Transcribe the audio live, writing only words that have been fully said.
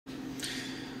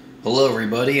Hello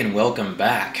everybody and welcome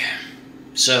back.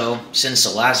 So, since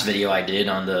the last video I did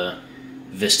on the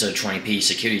Vista 20p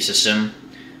security system,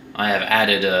 I have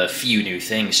added a few new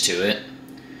things to it.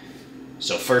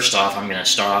 So first off, I'm going to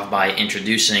start off by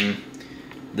introducing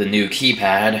the new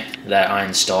keypad that I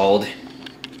installed.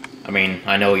 I mean,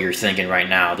 I know what you're thinking right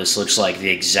now. This looks like the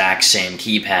exact same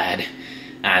keypad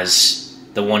as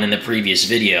the one in the previous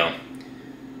video.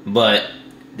 But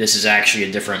this is actually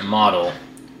a different model.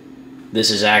 This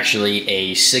is actually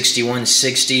a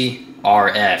 6160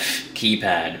 RF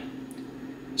keypad.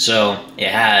 So it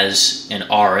has an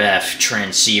RF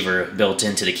transceiver built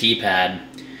into the keypad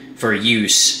for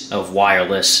use of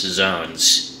wireless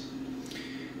zones.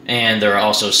 And there are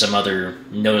also some other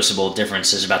noticeable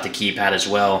differences about the keypad as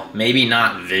well. Maybe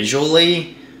not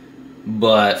visually,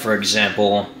 but for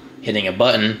example, hitting a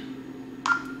button,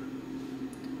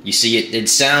 you see it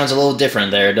sounds a little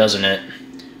different there, doesn't it?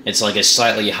 It's like a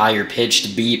slightly higher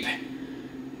pitched beep,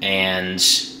 and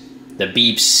the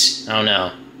beeps, I don't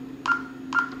know,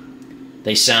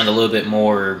 they sound a little bit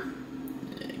more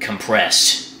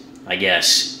compressed, I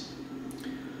guess.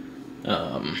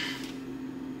 And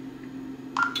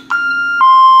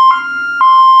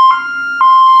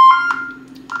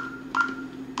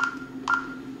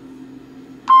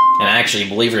actually,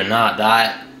 believe it or not,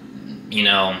 that, you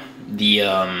know,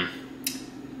 the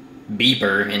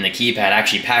beeper in the keypad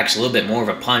actually packs a little bit more of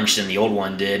a punch than the old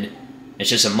one did. It's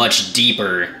just a much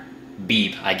deeper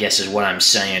beep, I guess is what I'm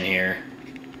saying here.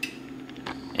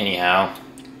 Anyhow.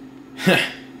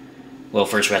 Well,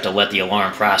 first we have to let the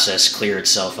alarm process clear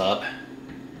itself up.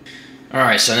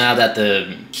 Alright, so now that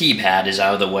the keypad is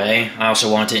out of the way, I also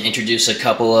want to introduce a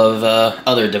couple of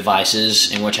other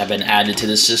devices in which have been added to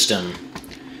the system.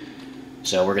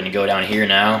 So we're going to go down here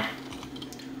now.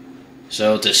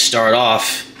 So to start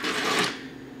off,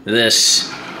 this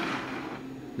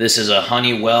is a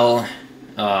Honeywell,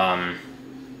 I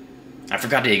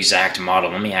forgot the exact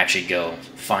model. Let me actually go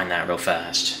find that real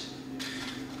fast.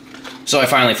 So I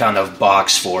finally found the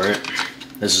box for it.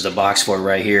 This is the box for it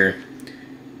right here.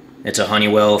 It's a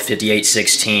Honeywell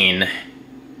 5816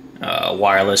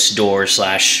 wireless door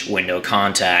 / window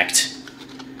contact.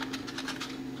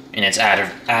 And it's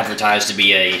advertised to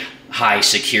be a high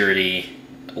security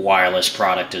wireless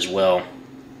product as well.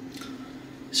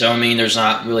 So, I mean, there's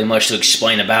not really much to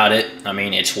explain about it. I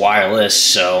mean, it's wireless,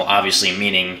 so obviously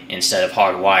meaning instead of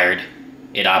hardwired,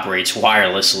 it operates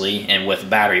wirelessly and with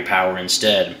battery power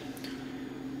instead.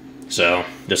 So,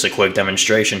 just a quick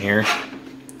demonstration here.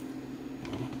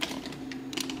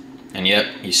 And yep,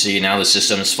 you see now the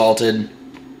system's faulted.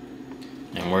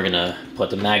 And we're gonna put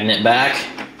the magnet back.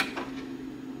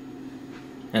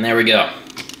 And there we go.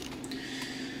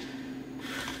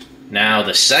 Now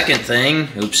the second thing,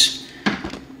 oops.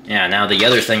 Yeah, now the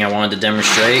other thing I wanted to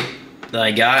demonstrate that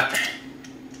I got,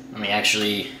 let me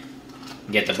actually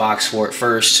get the box for it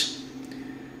first.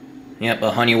 Yep,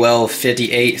 a Honeywell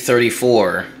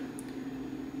 5834.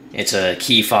 It's a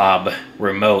key fob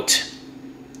remote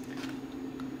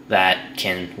that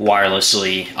can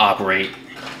wirelessly operate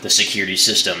the security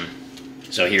system.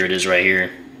 So here it is right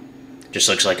here. Just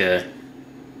looks like a,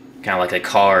 kind of like a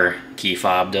car key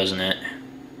fob, doesn't it?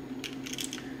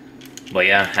 But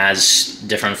yeah, has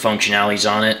different functionalities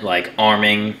on it, like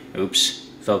arming, oops,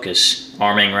 focus,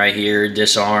 arming right here,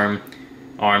 disarm,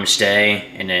 arm stay,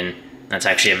 and then that's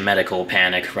actually a medical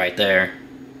panic right there.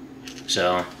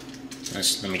 So,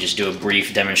 let me just do a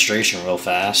brief demonstration real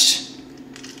fast.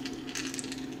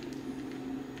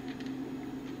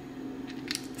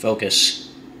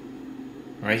 Focus,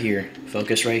 right here,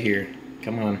 focus right here,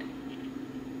 come on.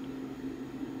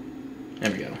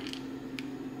 There we go.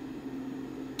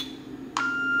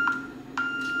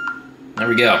 There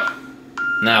we go.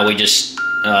 Now we just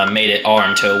made it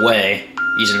arm to away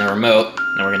using the remote.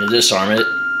 Now we're going to disarm it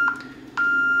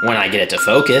when I get it to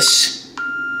focus.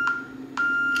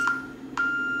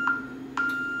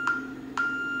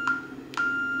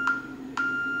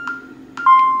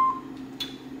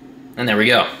 And there we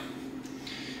go.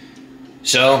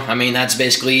 So, I mean, that's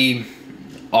basically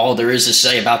all there is to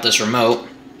say about this remote.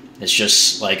 It's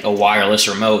just like a wireless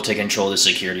remote to control the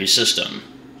security system.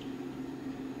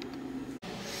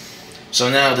 So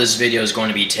now this video is going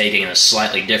to be taking a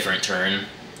slightly different turn.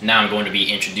 Now I'm going to be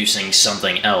introducing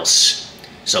something else.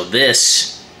 So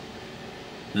this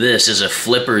is a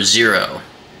FlipperZero.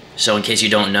 So in case you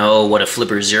don't know what a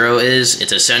FlipperZero is,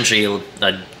 it's essentially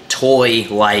a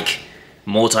toy-like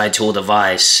multi-tool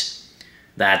device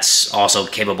that's also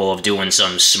capable of doing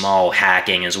some small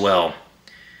hacking as well.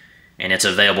 And it's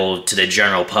available to the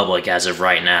general public as of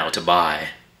right now to buy.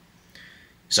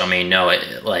 So I mean, no,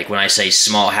 like when I say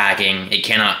small hacking, it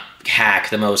cannot hack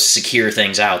the most secure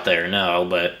things out there, no,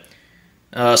 but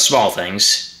small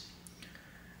things.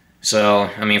 So,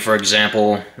 I mean, for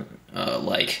example,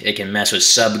 like it can mess with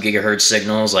sub-gigahertz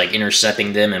signals, like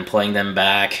intercepting them and playing them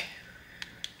back.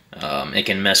 It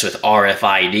can mess with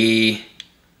RFID,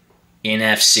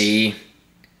 NFC,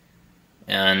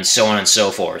 and so on and so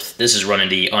forth. This is running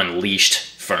the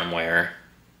Unleashed firmware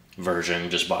version,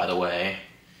 just by the way.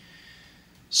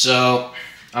 So,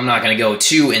 I'm not going to go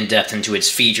too in-depth into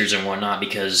its features and whatnot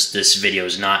because this video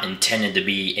is not intended to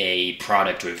be a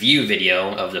product review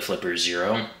video of the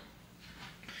FlipperZero.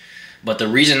 But the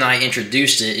reason I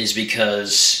introduced it is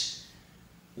because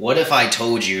what if I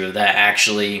told you that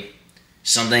actually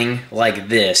something like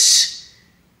this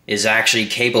is actually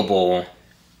capable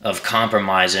of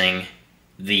compromising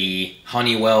the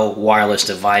Honeywell wireless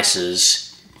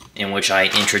devices in which I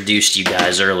introduced you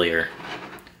guys earlier.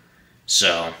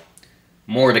 So,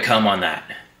 more to come on that.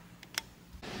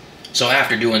 So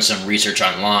after doing some research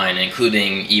online,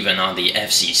 including even on the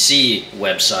FCC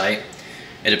website,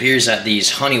 it appears that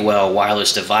these Honeywell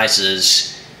wireless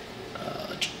devices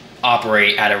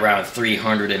operate at around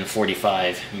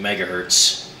 345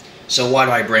 megahertz. So why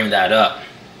do I bring that up?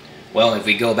 Well, if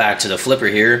we go back to the Flipper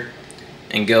here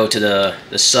and go to the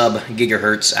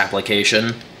sub-gigahertz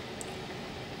application,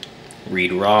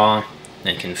 read raw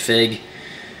and config,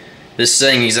 this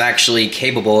thing is actually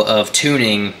capable of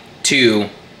tuning to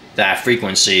that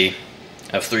frequency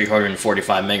of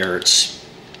 345 megahertz.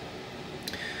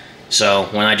 So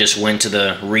when I just went to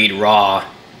the read raw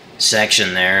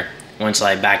section there, once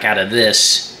I back out of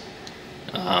this,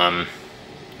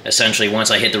 essentially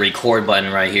once I hit the record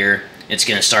button right here, it's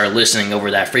going to start listening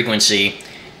over that frequency,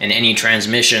 and any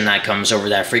transmission that comes over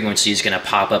that frequency is going to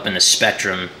pop up in the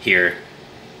spectrum here.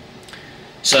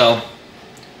 So,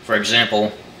 for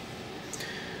example,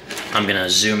 I'm going to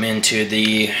zoom into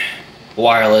the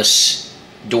wireless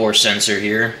door sensor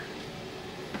here.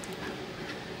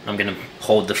 I'm going to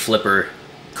hold the flipper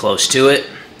close to it,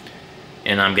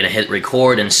 and I'm going to hit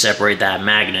record and separate that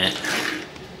magnet.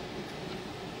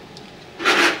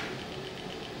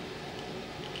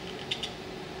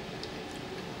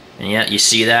 And yeah, you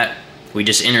see that? We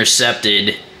just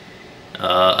intercepted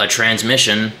a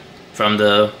transmission from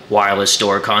the wireless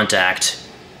door contact.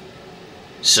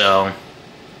 So,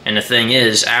 and the thing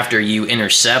is, after you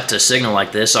intercept a signal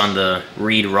like this on the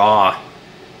read raw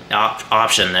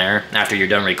option there, after you're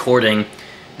done recording,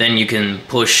 then you can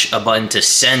push a button to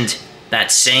send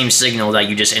that same signal that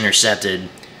you just intercepted,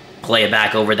 play it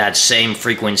back over that same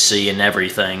frequency and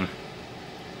everything.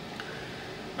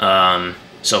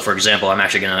 So for example, I'm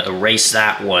actually going to erase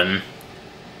that one,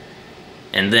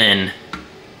 and then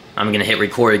I'm going to hit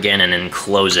record again and then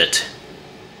close it.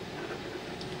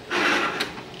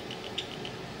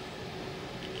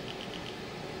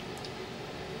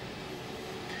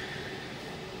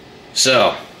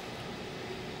 So,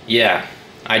 yeah,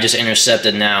 I just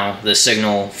intercepted now the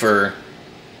signal for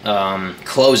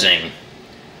closing.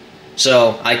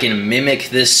 So I can mimic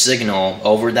this signal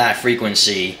over that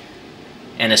frequency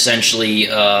and essentially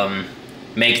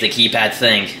make the keypad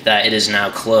think that it is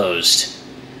now closed.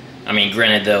 I mean,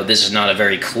 granted though, this is not a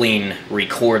very clean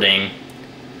recording,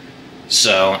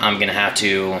 so I'm going to have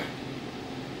to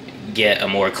get a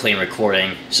more clean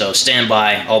recording. So stand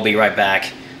by, I'll be right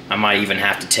back. I might even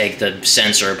have to take the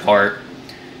sensor apart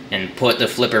and put the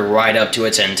flipper right up to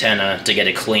its antenna to get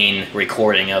a clean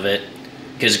recording of it.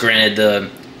 Because granted, the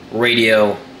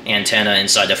radio antenna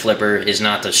inside the flipper is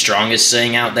not the strongest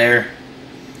thing out there.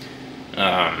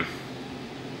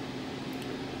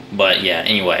 But yeah,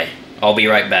 anyway, I'll be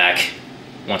right back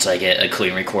once I get a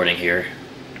clean recording here.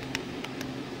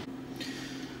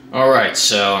 Alright,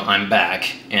 so I'm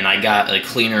back, and I got a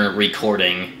cleaner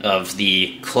recording of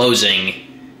the closing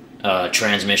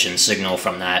transmission signal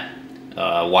from that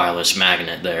wireless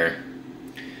magnet there.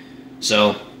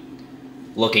 So,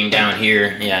 looking down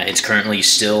here, yeah, it's currently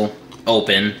still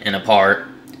open and apart,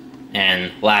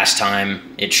 and last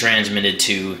time it transmitted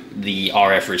to the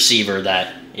RF receiver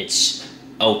that it's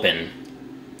open.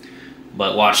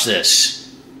 But watch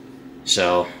this.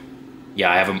 So,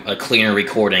 yeah, I have a cleaner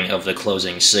recording of the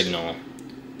closing signal.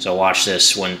 So watch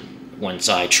this once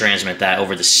I transmit that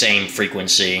over the same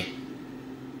frequency.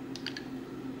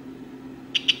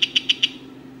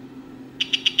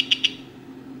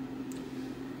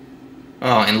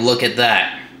 Oh, and look at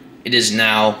that. It is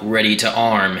now ready to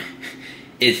arm.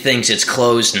 It thinks it's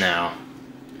closed now.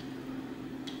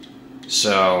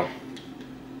 So,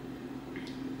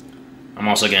 I'm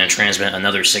also going to transmit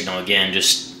another signal again,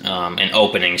 just an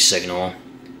opening signal,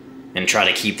 and try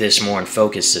to keep this more in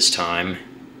focus this time.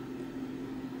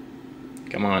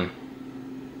 Come on.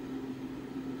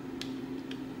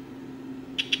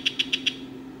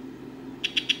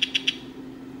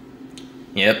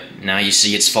 Yep, now you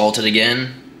see it's faulted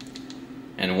again.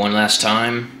 And one last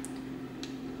time.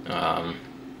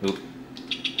 Oop.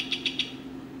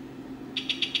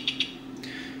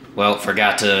 Well,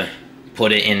 forgot to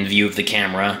put it in view of the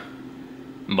camera.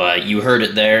 But you heard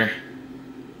it there.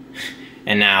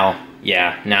 And now,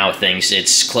 yeah, now it thinks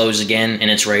it's closed again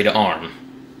and it's ready to arm.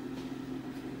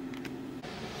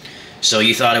 So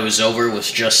you thought it was over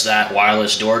with just that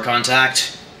wireless door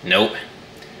contact? Nope.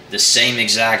 The same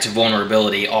exact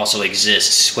vulnerability also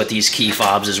exists with these key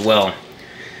fobs as well.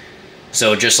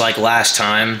 So just like last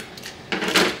time,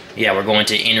 yeah, we're going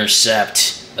to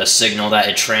intercept a signal that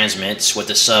it transmits with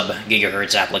the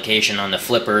sub-gigahertz application on the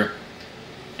flipper,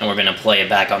 and we're going to play it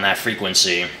back on that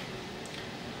frequency.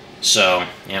 So,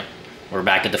 yep, we're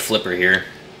back at the flipper here.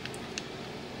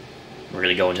 We're going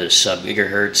to go into the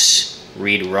sub-gigahertz,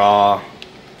 read raw,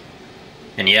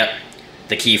 and yep,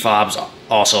 the key fobs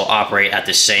also operate at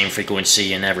the same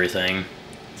frequency and everything,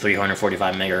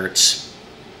 345 megahertz.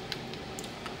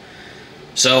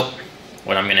 So,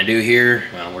 what I'm going to do here,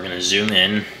 well, we're going to zoom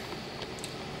in.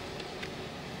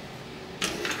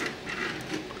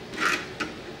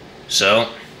 So,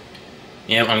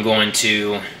 yeah, I'm going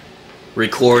to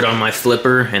record on my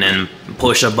flipper and then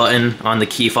push a button on the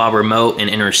key fob remote and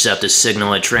intercept the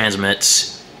signal it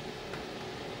transmits.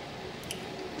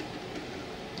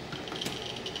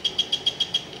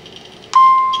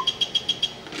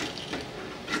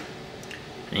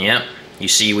 Yep, you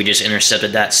see we just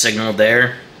intercepted that signal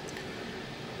there.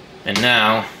 And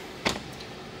now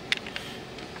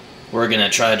we're going to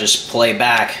try to just play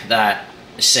back that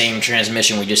same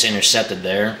transmission we just intercepted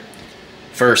there.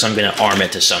 First, I'm going to arm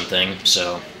it to something,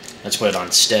 so let's put it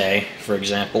on stay, for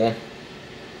example.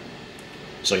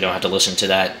 So you don't have to listen to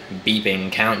that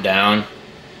beeping countdown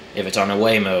if it's on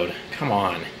away mode. Come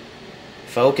on.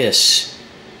 Focus.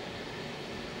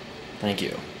 Thank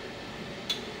you.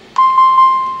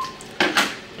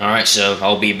 Alright, so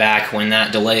I'll be back when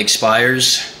that delay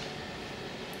expires.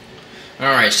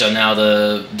 Alright, so now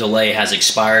the delay has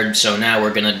expired, so now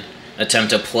we're going to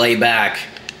attempt to play back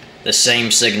the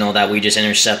same signal that we just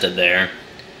intercepted there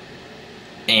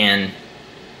and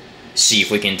see if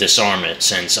we can disarm it,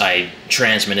 since I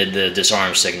transmitted the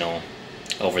disarm signal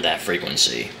over that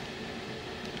frequency.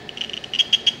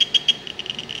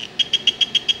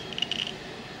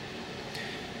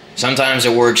 Sometimes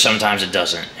it works, sometimes it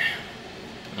doesn't.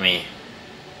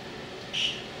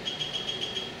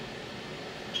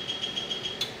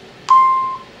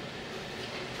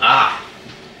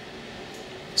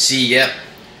 See, yep,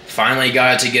 finally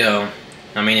got it to go.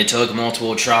 I mean, it took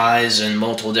multiple tries and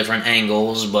multiple different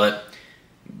angles, but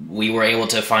we were able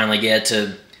to finally get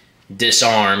to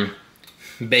disarm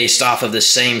based off of the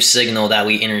same signal that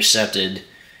we intercepted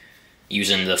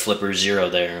using the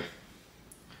FlipperZero there.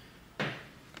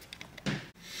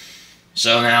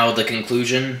 So now the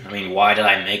conclusion, I mean, why did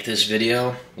I make this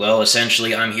video? Well,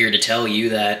 essentially I'm here to tell you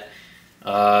that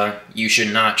you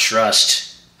should not trust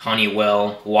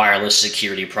Honeywell wireless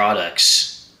security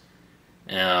products,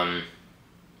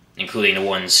 including the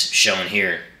ones shown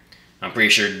here. I'm pretty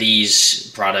sure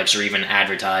these products are even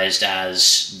advertised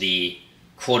as the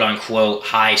quote-unquote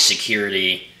high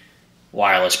security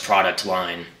wireless product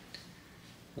line.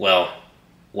 Well,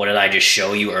 what did I just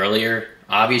show you earlier?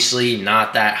 Obviously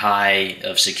not that high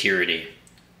of security.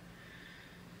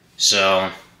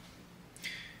 So,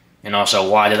 and also,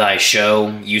 why did I show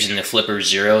using the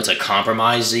FlipperZero to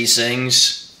compromise these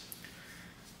things?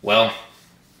 Well,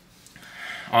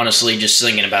 honestly, just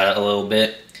thinking about it a little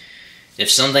bit, if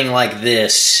something like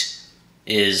this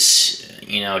is,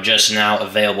 you know, just now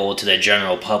available to the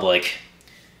general public,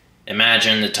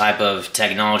 imagine the type of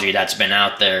technology that's been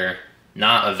out there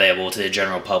not available to the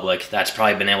general public that's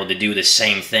probably been able to do the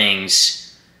same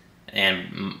things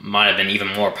and might have been even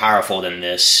more powerful than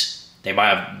this. They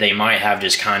might have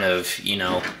just kind of, you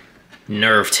know,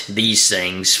 nerfed these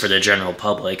things for the general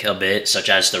public a bit, such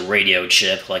as the radio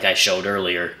chip, like I showed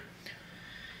earlier.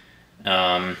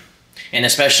 And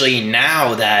especially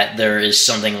now that there is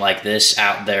something like this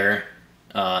out there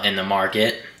in the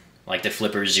market, like the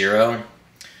FlipperZero.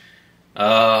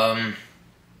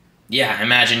 Yeah,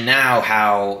 imagine now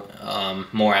how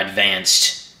more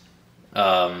advanced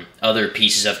other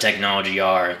pieces of technology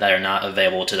are that are not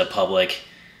available to the public,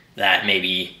 that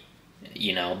maybe,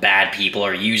 you know, bad people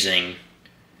are using.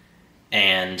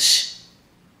 And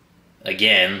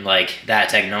again, like, that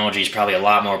technology is probably a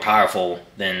lot more powerful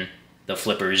than the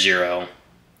FlipperZero.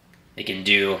 It can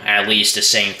do at least the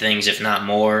same things, if not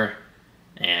more,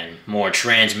 and more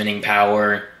transmitting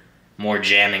power, more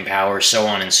jamming power, so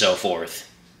on and so forth.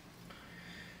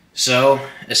 So,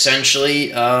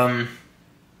 essentially,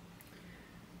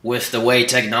 with the way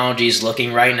technology is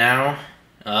looking right now,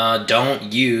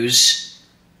 don't use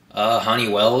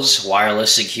Honeywell's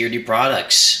wireless security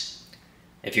products.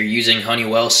 If you're using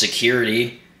Honeywell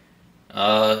security,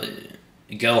 go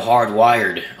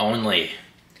hardwired only.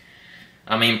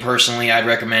 I mean, personally, I'd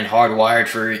recommend hardwired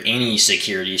for any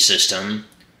security system,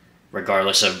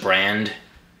 regardless of brand.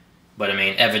 But I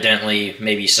mean, evidently,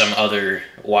 maybe some other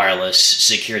wireless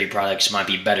security products might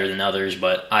be better than others,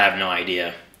 but I have no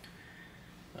idea.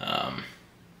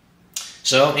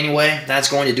 So anyway, that's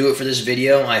going to do it for this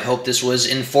video. I hope this was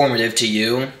informative to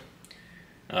you.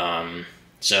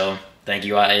 So thank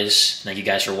you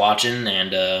guys for watching,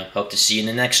 and hope to see you in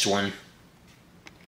the next one.